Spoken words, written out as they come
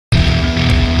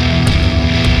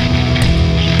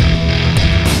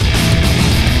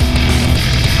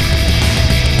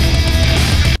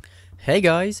Hey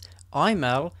guys, I'm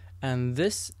Al, and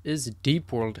this is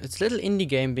Deepworld. It's a little indie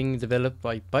game being developed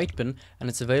by Bytebin, and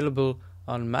it's available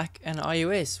on Mac and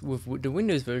iOS, with the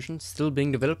Windows version still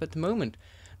being developed at the moment.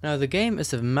 Now, the game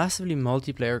is a massively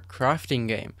multiplayer crafting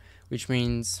game, which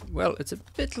means, well, it's a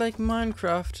bit like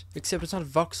Minecraft, except it's not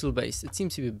voxel based. It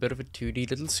seems to be a bit of a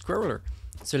 2D little scroller.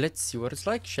 So let's see what it's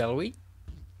like, shall we?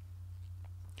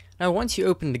 Now, once you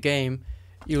open the game,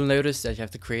 you'll notice that you have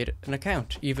to create an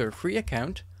account, either a free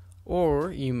account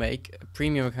or you make a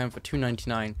premium account for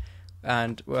 $2.99.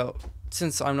 And well,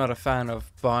 since I'm not a fan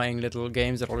of buying little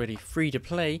games that are already free to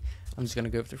play, I'm just going to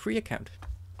go with the free account.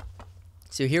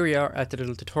 So here we are at the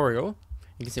little tutorial.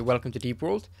 You can say welcome to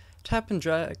Deepworld. Tap and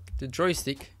drag the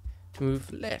joystick to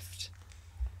move left.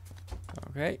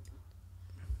 Okay.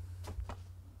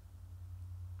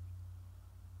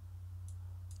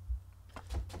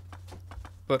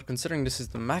 But considering this is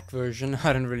the Mac version,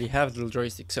 I don't really have the little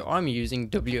joystick, so I'm using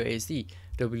WASD.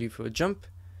 W for jump,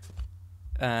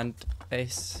 and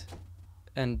S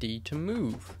and D to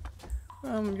move.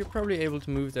 You're probably able to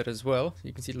move that as well.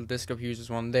 You can see the desktop users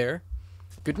one there.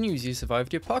 Good news, you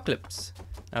survived the apocalypse.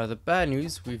 Now the bad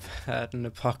news, we've had an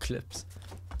apocalypse.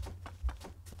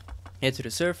 Head to the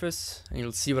surface, and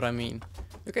you'll see what I mean.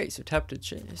 Okay, so tap the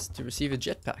chest to receive a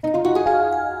jetpack.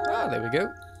 Ah, there we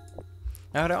go.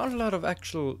 Now there aren't a lot of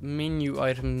actual menu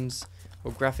items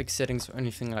or graphic settings or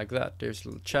anything like that. There's a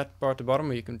little chat bar at the bottom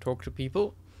where you can talk to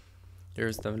people.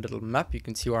 There's the little map, you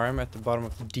can see where I am at the bottom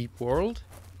of the deep world.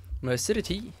 My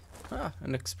acidity,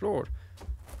 and explored.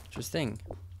 Interesting.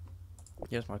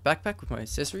 Here's my backpack with my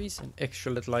accessories and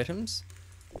extra little items.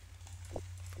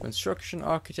 Construction,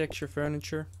 architecture,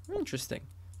 furniture, interesting.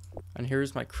 And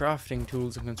here's my crafting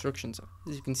tools and construction. So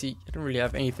as you can see, I don't really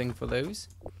have anything for those.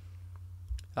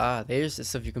 There's the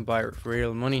stuff you can buy with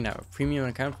real money now. Premium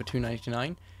account for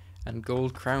 $2.99 and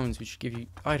gold crowns, which give you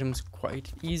items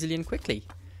quite easily and quickly.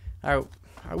 Now,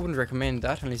 I wouldn't recommend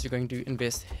that unless you're going to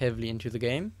invest heavily into the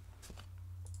game.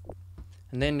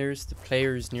 And then there's the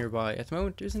players nearby. At the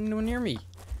moment, there's no one near me,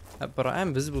 but I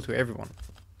am visible to everyone,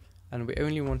 and we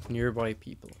only want nearby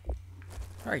people.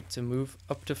 Alright, so move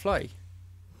up to fly.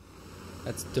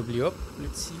 That's W up.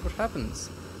 Let's see what happens.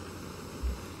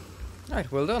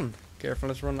 Alright, well done. Careful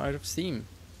not to run out of steam.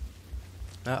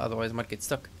 Otherwise I might get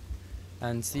stuck.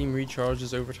 And steam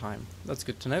recharges over time. That's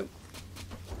good to know.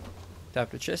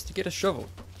 Tap the chest to get a shovel.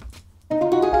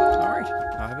 Alright,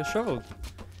 I have a shovel.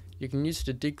 You can use it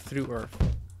to dig through earth.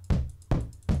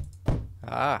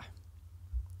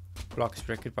 Blocks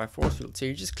protected by force field. So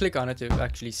you just click on it to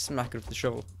actually smack it with the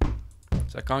shovel.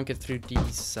 So I can't get through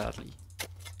these, sadly.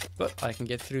 But I can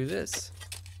get through this.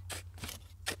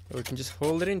 Or we can just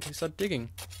hold it in to start digging.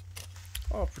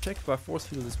 Oh, protected by force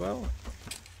field as well.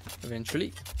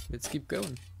 Eventually. Let's keep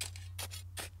going.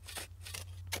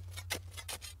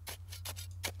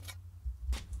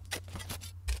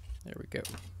 There we go.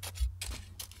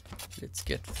 Let's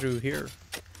get through here.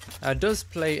 It does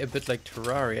play a bit like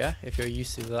Terraria, if you're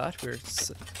used to that, where it's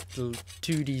a little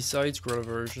 2D side-scroller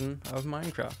version of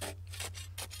Minecraft.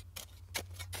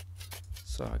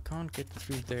 So I can't get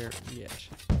through there yet.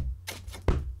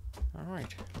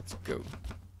 Alright, let's go.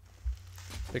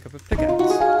 Pick up a pickaxe.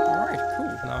 Alright,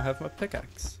 cool. Now I have my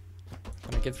pickaxe.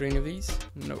 Can I get through any of these?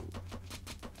 No.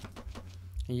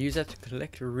 And use that to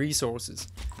collect resources.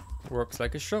 Works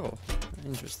like a shovel.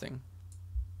 Interesting.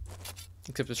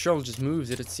 Except the shovel just moves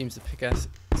it. It seems the pickaxe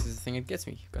is the thing that gets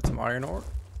me. Got some iron ore.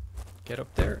 Get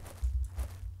up there.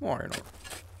 More iron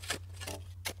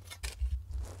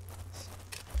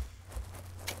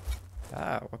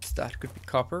ore. What's that? Could be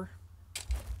copper.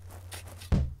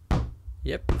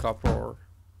 Yep, copper ore.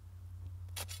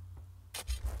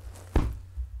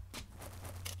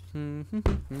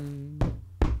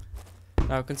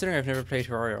 Now, considering I've never played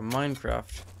Terraria or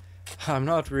Minecraft, I'm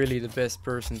not really the best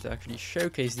person to actually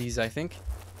showcase these, I think.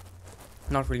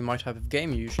 Not really my type of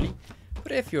game usually,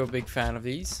 but if you're a big fan of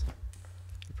these,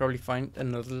 you'll probably find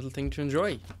another little thing to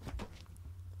enjoy.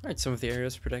 Alright, some of the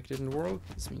areas protected in the world.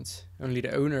 This means only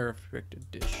the owner of protected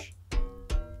dish.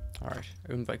 Alright,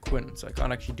 owned by Quinn, so I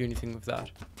can't actually do anything with that.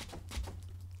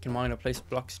 You can mine or place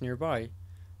blocks nearby.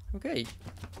 Okay.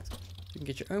 You can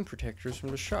get your own protectors from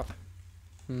the shop.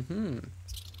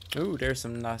 Oh, there's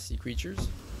some nasty creatures.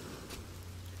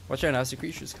 Watch out, nasty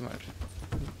creatures come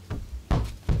out.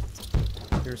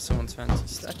 Here's someone's fancy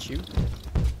statue.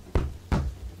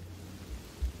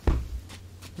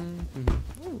 Oh,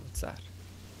 what's that?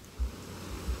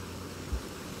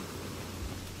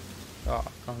 Oh,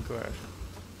 I can't go out.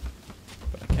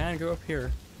 But I can go up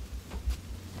here.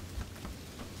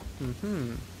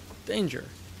 Danger.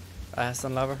 Ice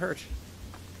and lava hurt.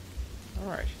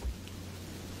 Alright.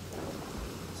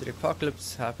 So the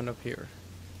apocalypse happened up here.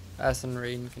 Acid and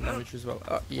rain can damage you as well.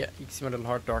 Oh yeah, you can see my little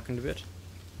heart darkened a bit.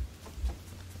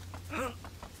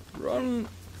 Run!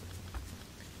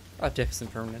 Ah, death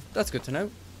isn't permanent. That's good to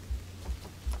know.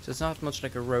 So it's not much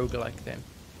like a roguelike then.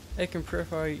 It can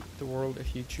purify the world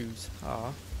if you choose.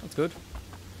 Ah, that's good.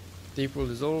 Deepworld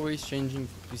is always changing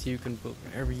because you can build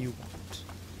whatever you want.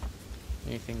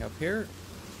 Anything up here?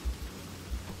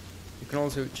 You can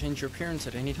also change your appearance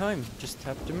at any time. Just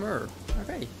tap the mirror.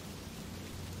 Okay.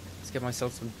 Let's get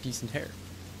myself some decent hair.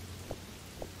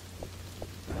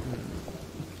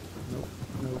 Nope,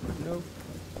 nope, nope.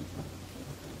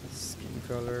 Skin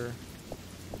color.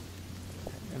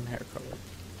 And hair color.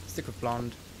 Stick with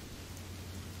blonde.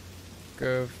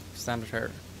 Go standard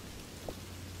hair.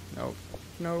 Nope,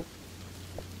 nope.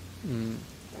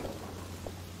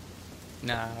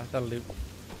 Nah, that'll do.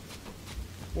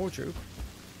 Wardrobe.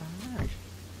 Alright.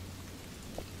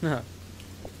 Alright,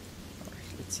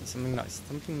 let's see, something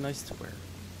nice to wear.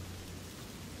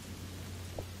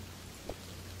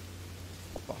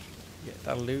 Bottom. Yeah,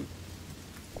 that'll do.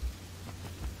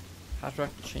 Hat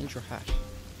rack, change your hat.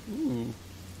 Ooh.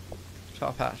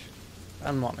 Top hat.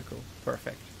 And monocle.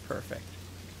 Perfect, perfect.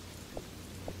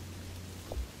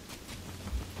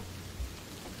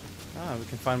 Ah, we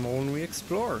can find more when we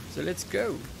explore, so let's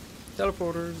go.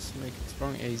 Teleporters make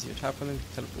exploring easier. Tap on them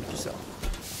to teleport yourself.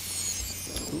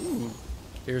 Ooh,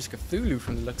 there's Cthulhu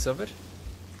from the looks of it.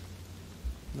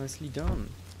 Nicely done.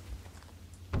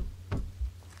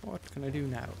 What can I do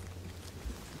now?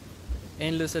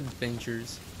 Endless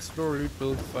adventures. Explore, loot,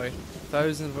 build, fight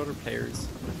thousands of other players.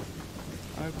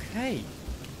 Okay.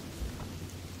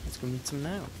 Let's go meet some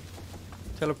now.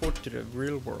 Teleport to the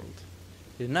real world.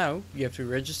 Now, you have to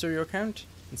register your account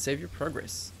and save your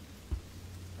progress.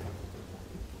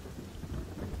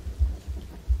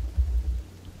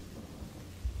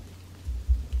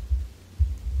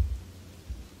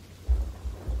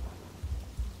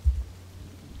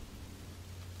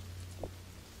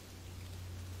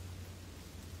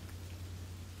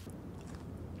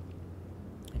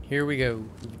 And here we go.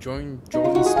 We've joined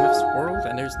Jordan Smith's world,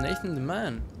 and there's Nathan the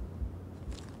man.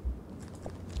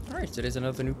 Alright, so there's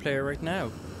another new player right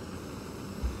now.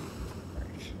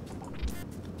 Alright.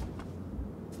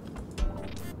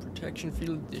 Protection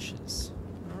field dishes.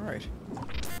 Alright.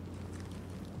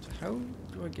 So how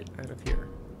do I get out of here?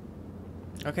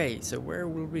 Okay, so where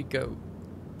will we go?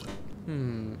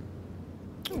 Oh,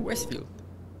 Westfield.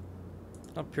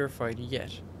 Not purified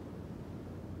yet.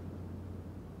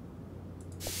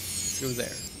 Let's go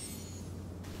there.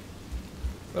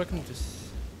 Welcome to...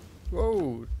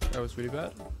 Whoa, that was really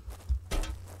bad.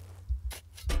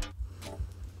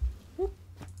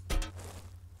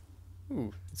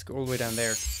 Ooh, let's go all the way down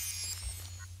there.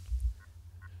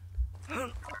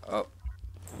 Oh.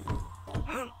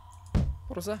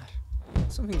 What was that?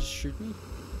 Something just shoot me.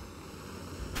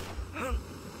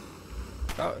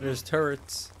 Oh, there's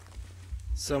turrets.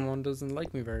 Someone doesn't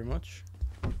like me very much.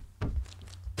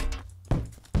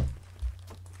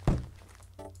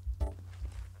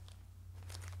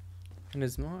 And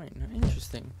it's mine.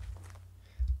 Interesting.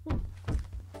 Ooh.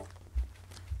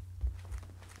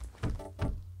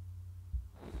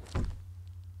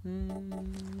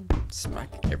 Smack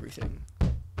everything. I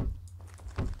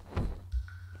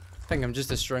think I'm just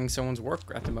destroying someone's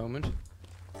work at the moment.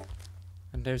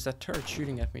 And there's that turret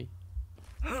shooting at me.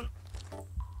 Ooh,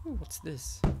 what's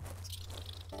this?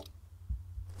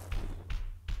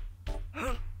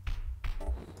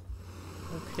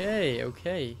 Okay,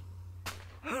 okay.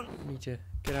 I need to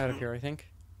get out of here, I think.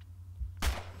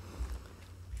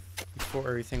 Before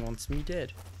everything wants me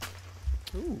dead.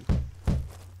 Ooh.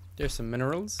 There's some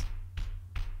minerals.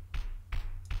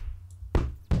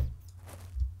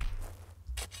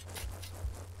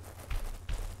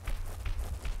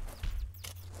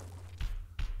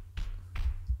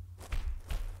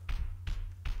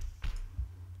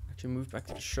 Actually move back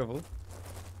to the shovel.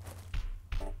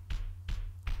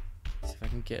 See if I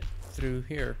can get through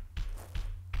here.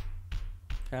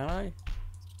 Can I?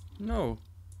 No.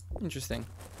 Interesting.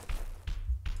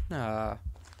 Ah.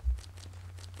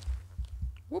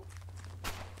 Whoop.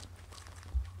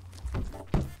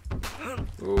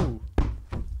 Ooh.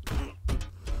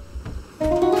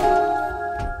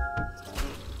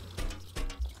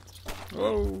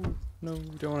 Oh no,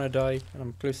 don't want to die.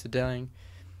 I'm close to dying.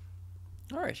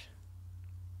 Alright.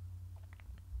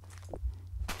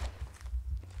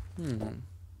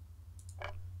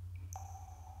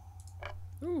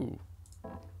 Ooh.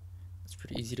 That's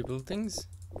pretty easy to build things.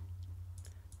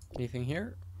 Anything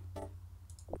here?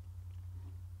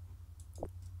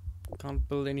 Can't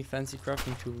build any fancy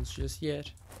crafting tools just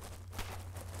yet.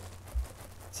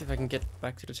 see if I can get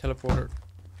back to the teleporter.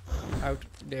 Out.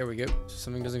 There we go. So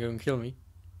something doesn't go and kill me.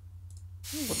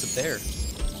 Ooh, what's up there?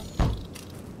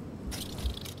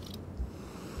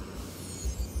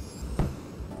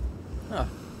 Ah,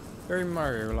 very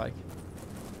Mario-like.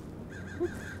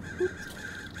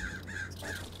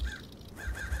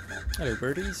 Hello,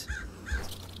 birdies.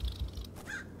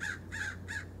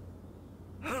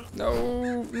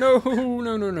 No, no,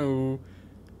 no, no, no.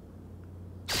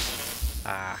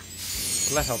 Ah,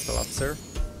 well, that helped a lot, sir.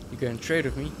 You go and trade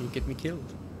with me, you get me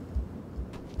killed.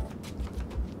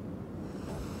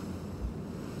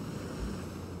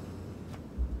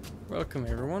 Welcome,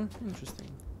 everyone. Interesting.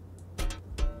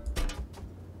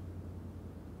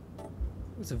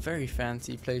 It's a very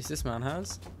fancy place this man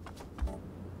has.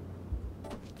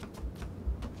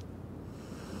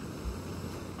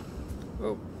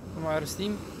 Oh, am I out of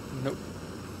steam? Nope.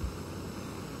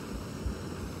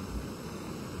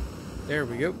 There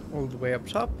we go, all the way up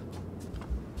top.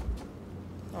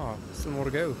 Oh, still more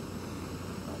to go.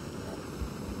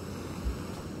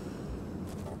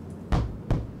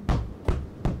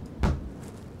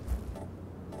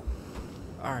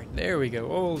 Alright, there we go,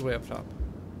 all the way up top.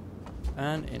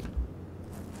 And in.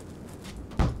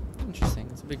 Interesting,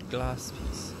 it's a big glass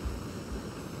piece.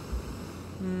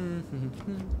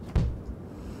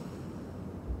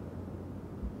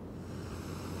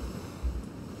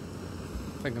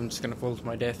 I think I'm just gonna fall to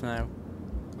my death now.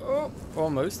 Oh,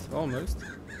 almost, almost.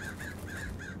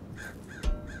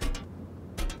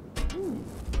 Ooh,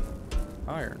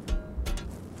 iron.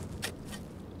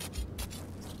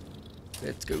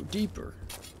 Let's go deeper,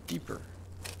 deeper,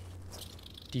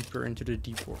 deeper into the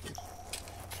deep world.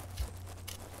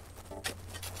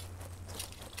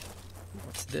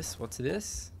 What's this? What's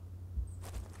this?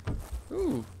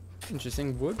 Ooh,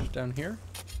 interesting wood down here.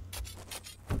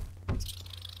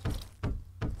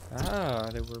 Ah,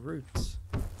 there were roots.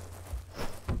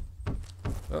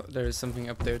 Oh, there's something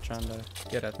up there trying to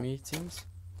get at me, it seems.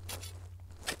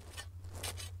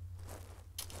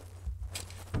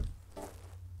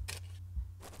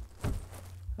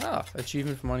 Ah,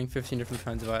 achievement for mining 15 different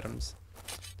kinds of items.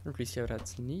 Don't really see how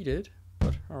that's needed,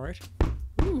 but alright.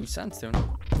 Ooh,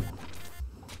 sandstone.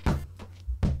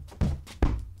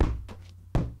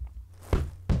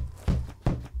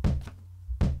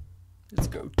 Let's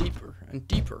go deeper and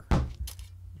deeper.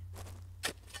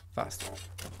 Faster.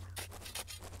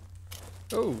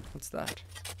 Oh, what's that?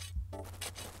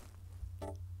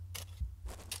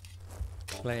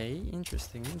 Clay.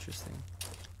 Interesting, interesting.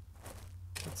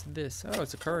 What's this? Oh,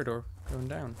 it's a corridor going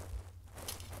down.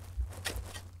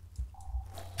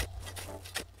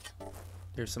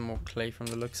 There's some more clay from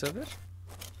the looks of it.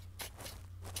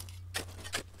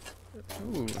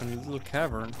 Ooh, and a little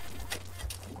cavern.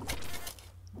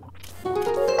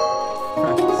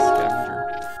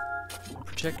 Scavenger.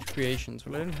 Protect creations.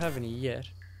 Well, I didn't have any yet.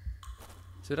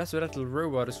 So that's what that little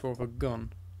robot is for, with a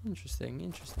gun. Interesting,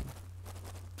 interesting.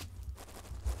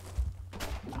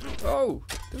 Oh!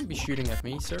 Don't be shooting at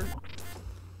me, sir.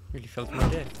 Really felt my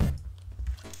death.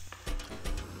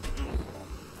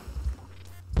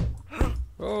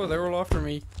 Oh, they're all after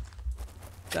me.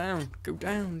 Down. Go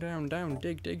down, down, down.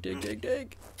 Dig, dig, dig, dig,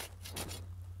 dig.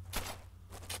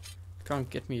 Can't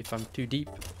get me if I'm too deep.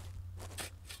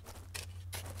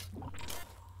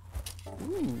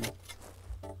 Ooh.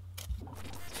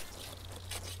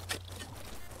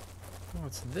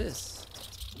 What's this?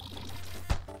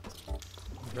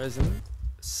 Resin.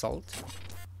 Salt.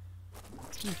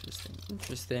 Interesting,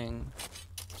 interesting.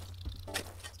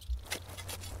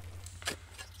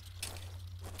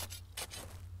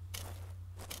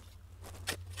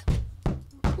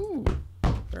 Ooh,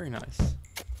 very nice.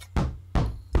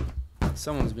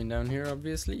 Someone's been down here,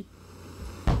 obviously.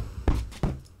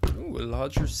 Ooh, a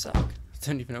larger sack. I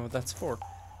don't even know what that's for.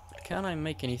 But can I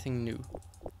make anything new?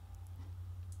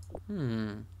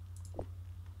 Ooh.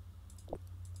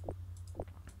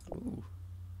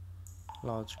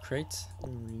 Large crates.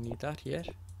 Don't really need that yet.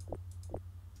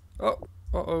 Oh!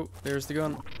 Uh-oh, there's the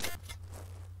gun.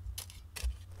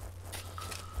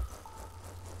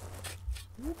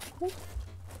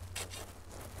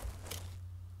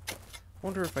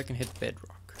 Wonder if I can hit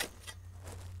bedrock.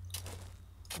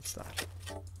 What's that?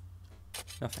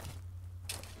 Nothing.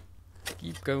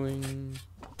 Keep going.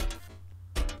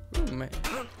 Ooh, man.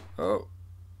 Oh!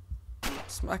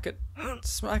 Smack it!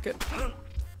 Smack it!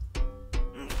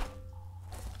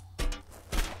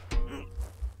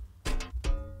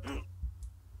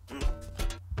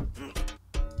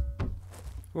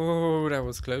 Whoa, that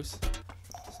was close.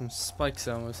 Some spikes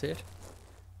I almost hit.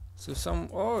 So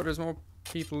oh, there's more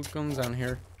people with guns down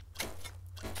here.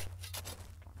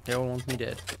 They all want me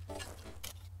dead.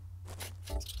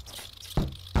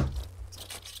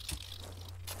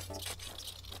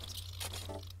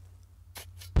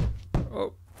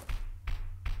 Oh.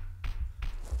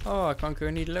 Oh, I can't go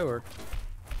any lower.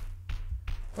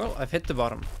 Well, I've hit the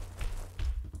bottom.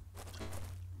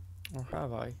 Or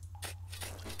have I?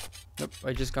 Nope,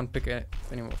 I just can't pick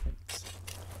any more things.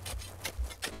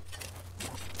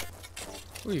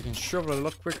 Oh, you can shovel a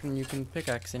lot quicker than you can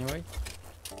pickaxe anyway.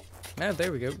 Now,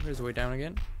 there we go. There's a way down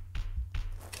again.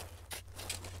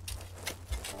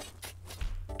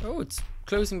 Oh, it's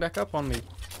closing back up on me.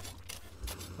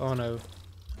 Oh no.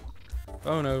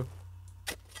 Oh no.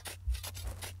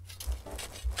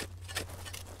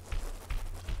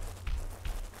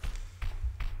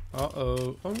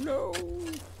 Uh-oh. Oh no.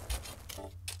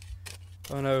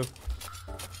 Oh no.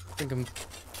 I think I'm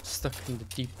stuck in the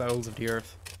deep bowels of the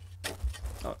earth.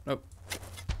 Oh, no.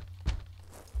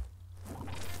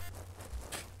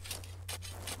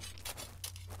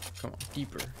 Come on,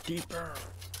 deeper, deeper.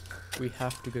 We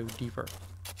have to go deeper.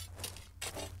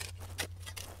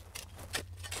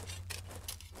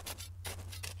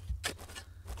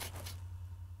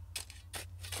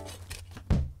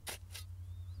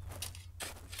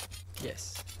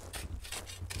 Yes.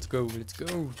 Let's go,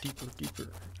 deeper, deeper.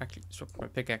 Actually, swap my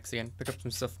pickaxe again. Pick up some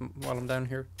stuff while I'm down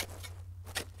here.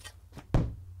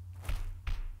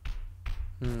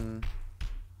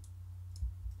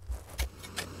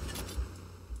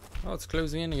 Oh, it's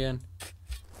closing in again.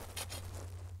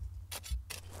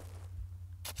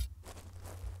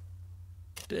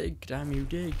 Dig, damn you,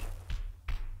 dig.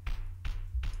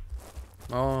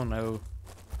 Oh no.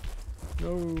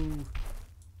 No.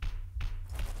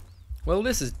 Well,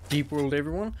 this is Deepworld,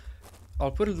 everyone.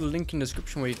 I'll put a little link in the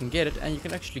description where you can get it, and you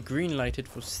can actually greenlight it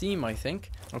for Steam, I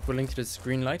think. I'll put a link to this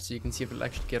greenlight so you can see if it'll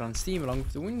actually get on Steam along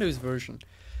with the Windows version.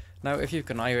 Now, if you've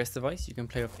got an iOS device, you can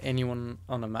play with anyone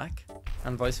on a Mac,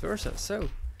 and vice versa. So,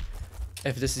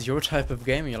 if this is your type of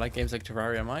game and you like games like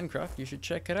Terraria and Minecraft, you should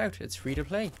check it out. It's free to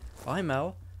play. I'm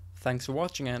Al. Thanks for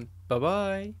watching, and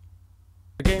bye-bye.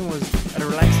 The game was at a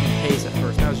relaxing pace at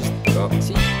first. Now it's just, oh,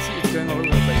 see, it's going all over the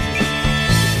place.